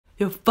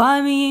You'll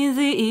find me in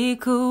the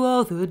echo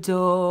of the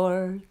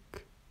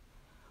dark,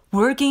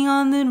 working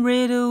on the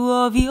riddle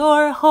of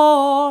your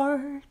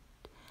heart.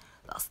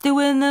 Lost it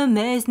in the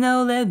maze,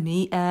 now let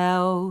me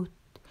out.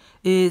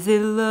 Is it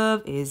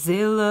love, is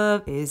it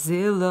love, is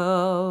it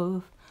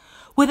love?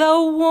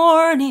 Without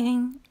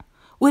warning,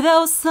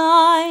 without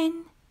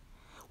sign,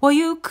 will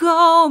you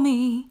call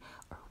me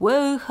or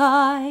will you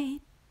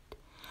hide?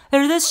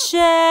 There's a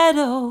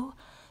shadow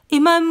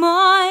in my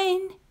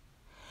mind.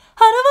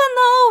 How do I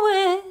know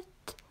it?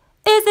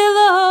 Is it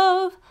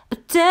love?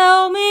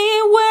 Tell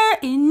me, where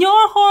in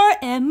your heart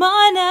am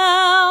I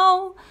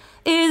now?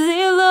 Is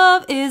it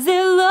love? Is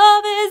it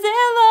love? Is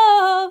it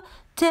love?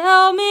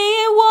 Tell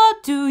me,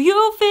 what do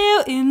you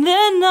feel in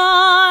the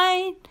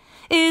night?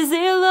 Is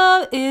it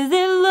love? Is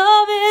it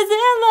love? Is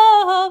it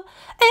love?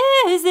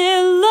 Is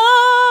it love?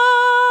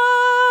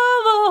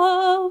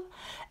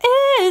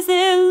 Is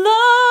it love?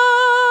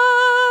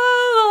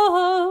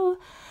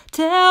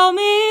 Tell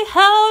me,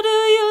 how do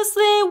you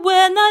sleep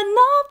when I'm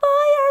not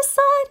by your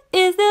side?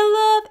 Is it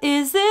love?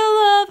 Is it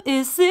love?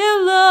 Is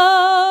it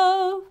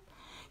love?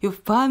 You'll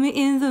find me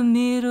in the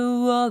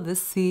middle of the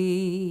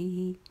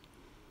sea,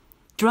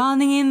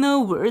 drowning in the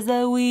words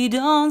that we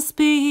don't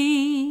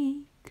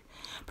speak.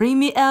 Bring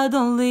me out,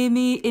 don't leave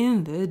me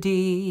in the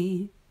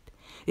deep.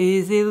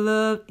 Is it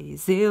love?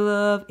 Is it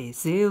love?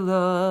 Is it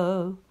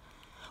love?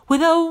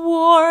 Without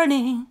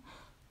warning,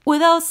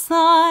 without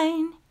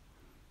sign,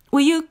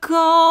 will you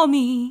call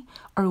me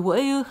or will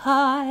you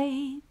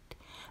hide?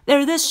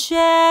 There's a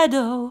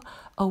shadow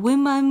in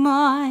my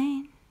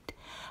mind.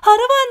 How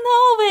do I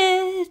know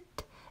it?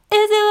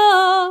 Is it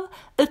love?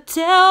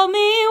 Tell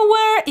me,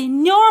 where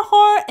in your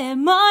heart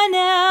am I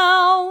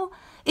now?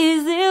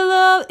 Is it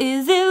love?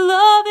 Is it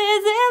love?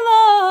 Is it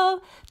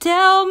love?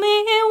 Tell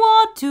me,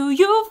 what do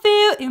you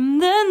feel in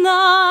the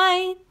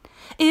night?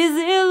 Is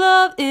it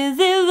love? Is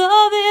it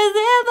love? Is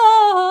it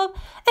love?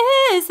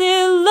 Is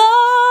it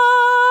love?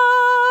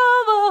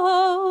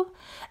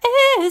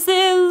 Is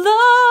it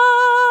love?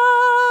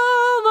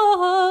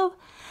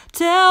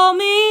 Tell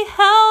me,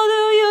 how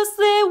do you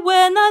sleep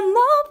when I'm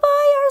not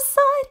by your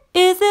side?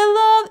 Is it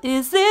love?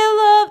 Is it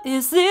love?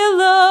 Is it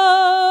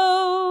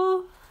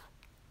love?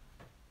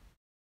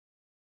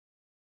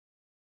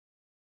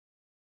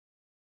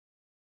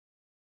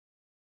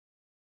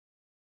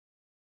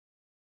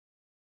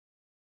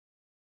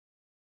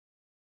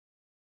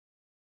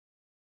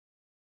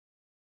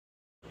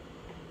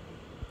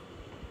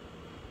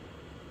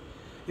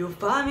 You'll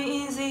find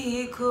me in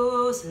the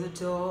echoes of the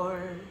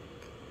dark,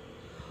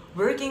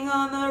 working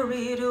on the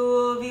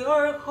riddle of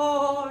your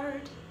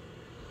heart.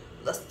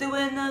 Lost you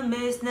in a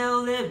maze, now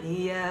let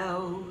me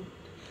out.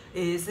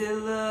 Is it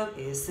love?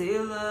 Is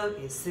it love?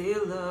 Is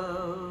it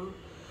love?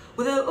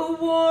 Without a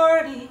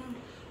warning,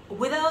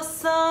 without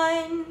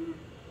sign,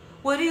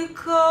 will you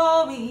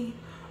call me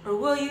or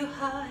will you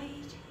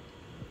hide?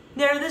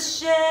 There's a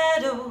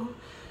shadow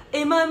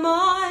in my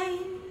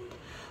mind.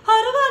 How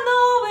do I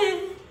know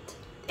it?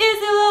 Is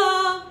it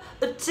love?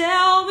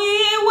 Tell me,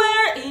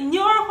 where in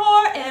your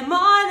heart am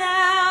I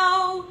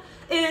now?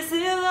 Is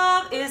it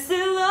love? Is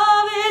it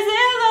love? Is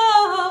it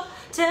love?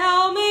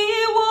 Tell me,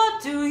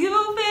 what do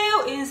you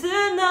feel in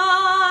the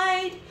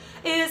night?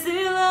 Is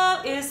it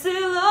love? Is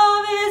it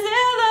love? Is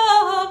it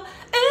love?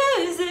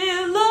 Is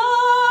it love?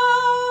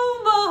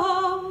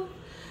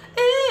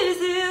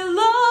 Is it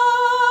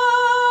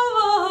love?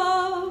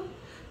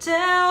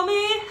 Tell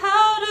me,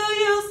 how do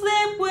you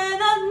sleep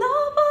when I'm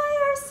not by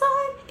your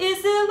side?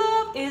 Is it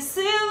love? Is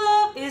it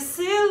love? Is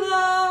it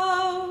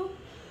love?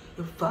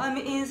 You'll find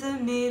me in the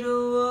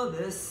middle of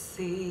the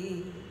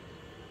sea,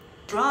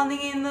 drowning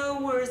in the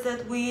words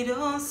that we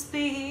don't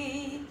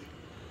speak.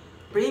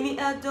 Bring me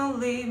out, don't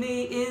leave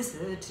me in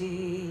the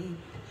deep.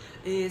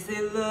 Is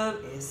it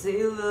love? Is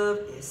it love?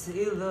 Is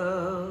it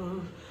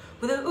love?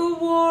 Without a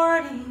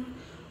warning,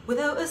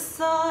 without a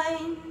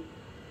sign,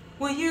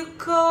 will you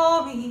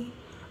call me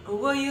or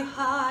will you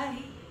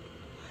hide?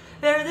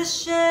 There's a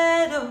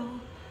shadow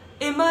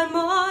in my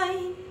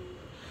mind.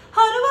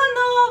 How do I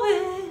know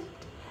it?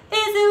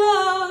 Is it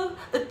love?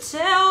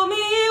 Tell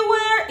me,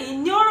 where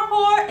in your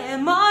heart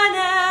am I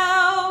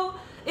now?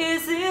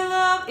 Is it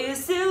love?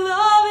 Is it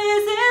love?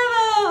 Is it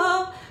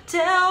love?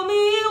 Tell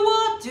me,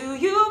 what do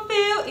you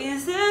feel in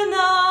the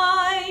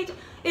night?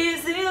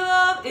 Is it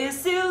love?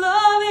 Is it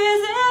love?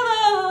 Is it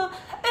love?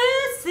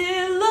 Is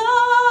it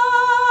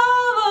love?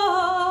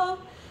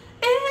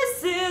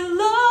 Is it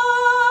love?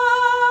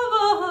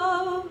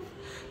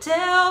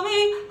 Tell me,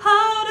 how